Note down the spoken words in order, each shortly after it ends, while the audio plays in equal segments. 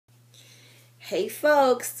Hey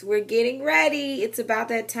folks, we're getting ready. It's about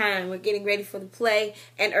that time. We're getting ready for the play,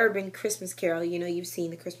 An Urban Christmas Carol. You know, you've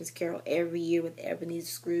seen the Christmas Carol every year with Ebenezer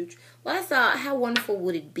Scrooge. Well, I thought, how wonderful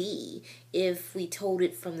would it be if we told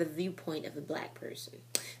it from the viewpoint of a black person?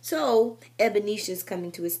 So, Ebenezer is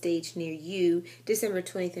coming to a stage near you, December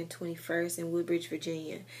 20th and 21st in Woodbridge,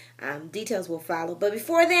 Virginia. Details will follow. But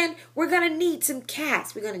before then, we're going to need some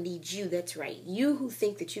cast. We're going to need you, that's right. You who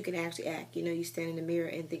think that you can actually act. You know, you stand in the mirror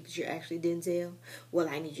and think that you're actually Denzel. Well,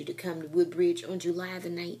 I need you to come to Woodbridge on July the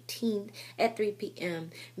 19th at 3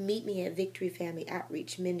 p.m. Meet me at Victory Family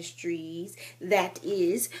Outreach Ministries. That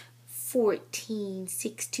is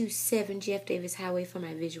 14627 Jeff Davis Highway for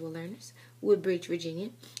my visual learners, Woodbridge,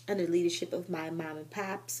 Virginia, under the leadership of my mom and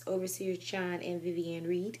pops, overseers John and Vivian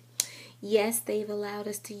Reed. Yes, they've allowed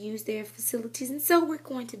us to use their facilities, and so we're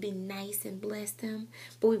going to be nice and bless them.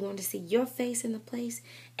 But we want to see your face in the place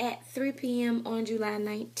at 3 p.m. on July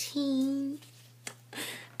 19th.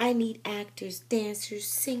 I need actors, dancers,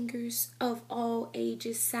 singers of all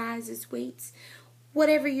ages, sizes, weights.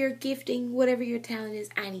 Whatever your gifting, whatever your talent is,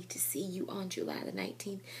 I need to see you on July the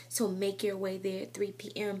 19th. So make your way there at 3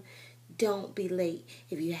 p.m. Don't be late.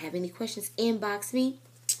 If you have any questions, inbox me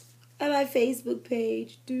on my Facebook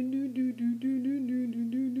page.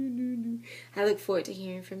 I look forward to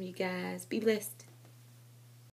hearing from you guys. Be blessed.